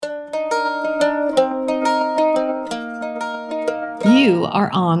You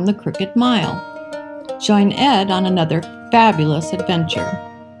are on the Crooked Mile. Join Ed on another fabulous adventure.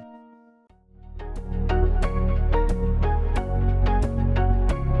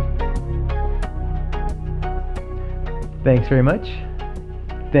 Thanks very much.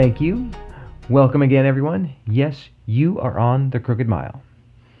 Thank you. Welcome again, everyone. Yes, you are on the Crooked Mile.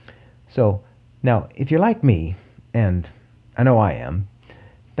 So, now, if you're like me, and I know I am,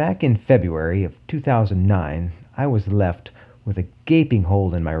 back in February of 2009, I was left with a gaping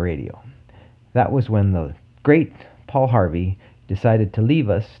hole in my radio. That was when the great Paul Harvey decided to leave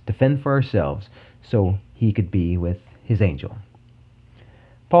us to fend for ourselves so he could be with his angel.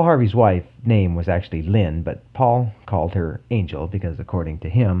 Paul Harvey's wife's name was actually Lynn, but Paul called her Angel because, according to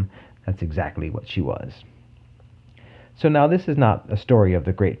him, that's exactly what she was. So now this is not a story of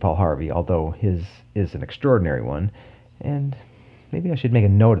the great Paul Harvey, although his is an extraordinary one, and maybe I should make a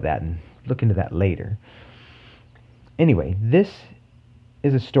note of that and look into that later. Anyway, this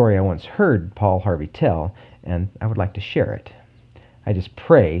is a story I once heard Paul Harvey tell, and I would like to share it. I just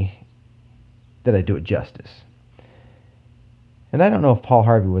pray that I do it justice. And I don't know if Paul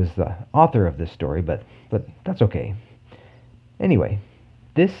Harvey was the author of this story, but that's okay. Anyway,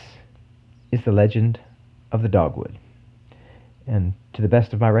 this is the Legend of the Dogwood. And to the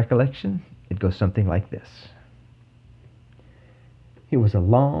best of my recollection, it goes something like this. It was a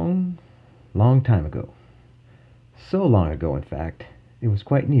long, long time ago. So long ago, in fact, it was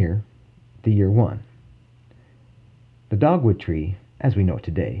quite near the year 1. The dogwood tree, as we know it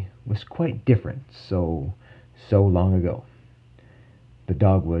today, was quite different so long ago. The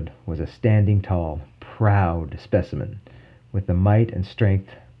dogwood was a standing tall, proud specimen, with the might and strength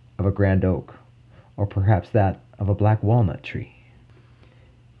of a grand oak, or perhaps that of a black walnut tree.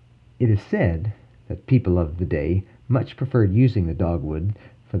 It is said that people of the day much preferred using the dogwood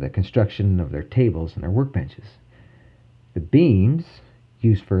for the construction of their tables and their workbenches. The beams,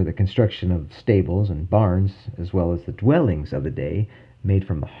 used for the construction of stables and barns, as well as the dwellings of the day, made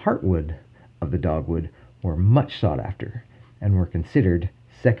from the heartwood of the dogwood, were much sought after, and were considered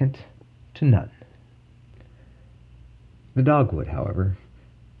second to none. The dogwood, however,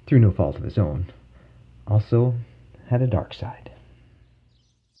 through no fault of his own, also had a dark side.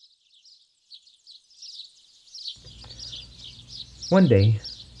 One day,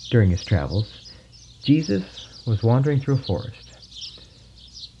 during his travels, Jesus was wandering through a forest.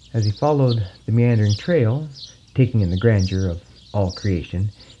 As he followed the meandering trail, taking in the grandeur of all creation,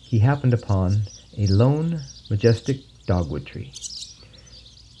 he happened upon a lone, majestic dogwood tree.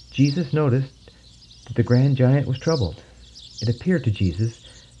 Jesus noticed that the grand giant was troubled. It appeared to Jesus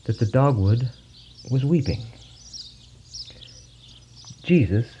that the dogwood was weeping.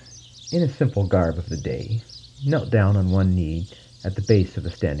 Jesus, in his simple garb of the day, knelt down on one knee at the base of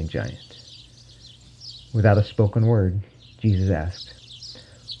the standing giant. Without a spoken word, Jesus asked,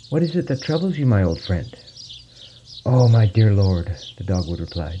 "What is it that troubles you, my old friend?" "Oh, my dear Lord," the dogwood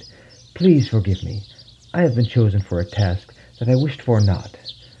replied, "please forgive me. I have been chosen for a task that I wished for not,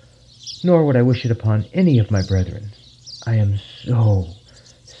 nor would I wish it upon any of my brethren. I am so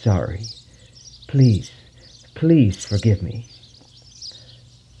sorry. Please forgive me."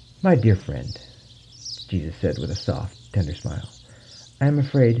 "My dear friend," Jesus said with a soft, tender smile, "I am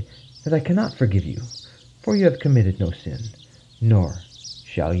afraid that I cannot forgive you, for you have committed no sin, nor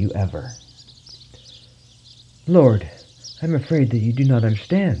shall you ever." "Lord, I am afraid that you do not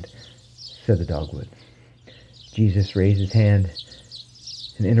understand," said the dogwood. Jesus raised his hand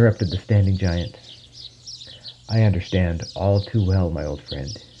and interrupted the standing giant. "I understand all too well, my old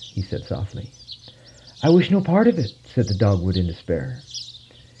friend," he said softly. "I wish no part of it," said the dogwood in despair.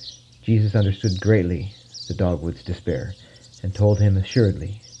 Jesus understood greatly the dogwood's despair and told him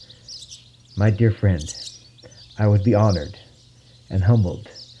assuredly, "My dear friend, I would be honored and humbled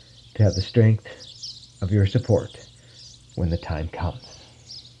to have the strength of your support when the time comes."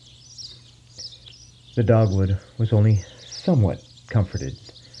 The dogwood was only somewhat comforted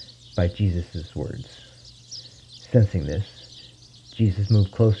by Jesus' words. Sensing this, Jesus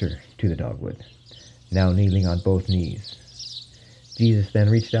moved closer to the dogwood, now kneeling on both knees. Jesus then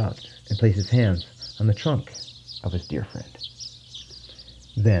reached out and placed his hands on the trunk of his dear friend.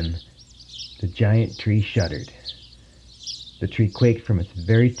 Then the giant tree shuddered. The tree quaked from its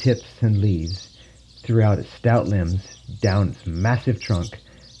very tips and leaves, threw out its stout limbs, down its massive trunk,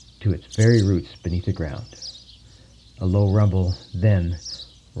 to its very roots beneath the ground. A low rumble then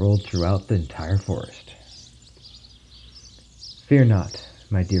rolled throughout the entire forest. "Fear not,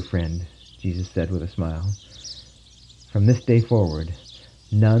 my dear friend," Jesus said with a smile. "From this day forward,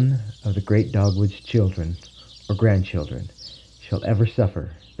 none of the great dogwood's children or grandchildren shall ever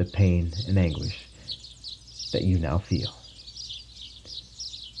suffer the pain and anguish that you now feel."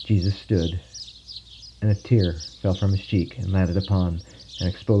 Jesus stood, and a tear fell from his cheek and landed upon an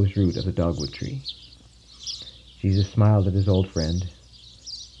exposed root of the dogwood tree. Jesus smiled at his old friend,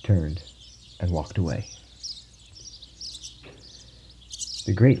 turned, and walked away.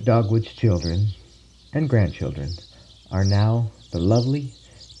 The great dogwood's children and grandchildren are now the lovely,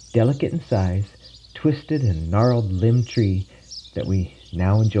 delicate in size, twisted and gnarled limb tree that we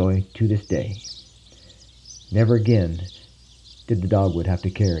now enjoy to this day. Never again did the dogwood have to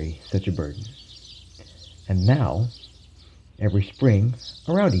carry such a burden. And now, every spring,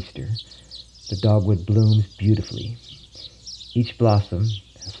 around Easter, the dogwood blooms beautifully. Each blossom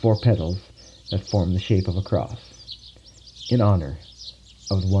has 4 petals that form the shape of a cross, in honor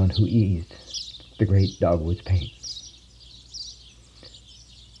of the one who eased the great dogwood's pain.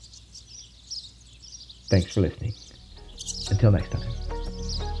 Thanks for listening. Until next time,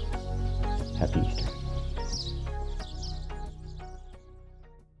 happy Easter.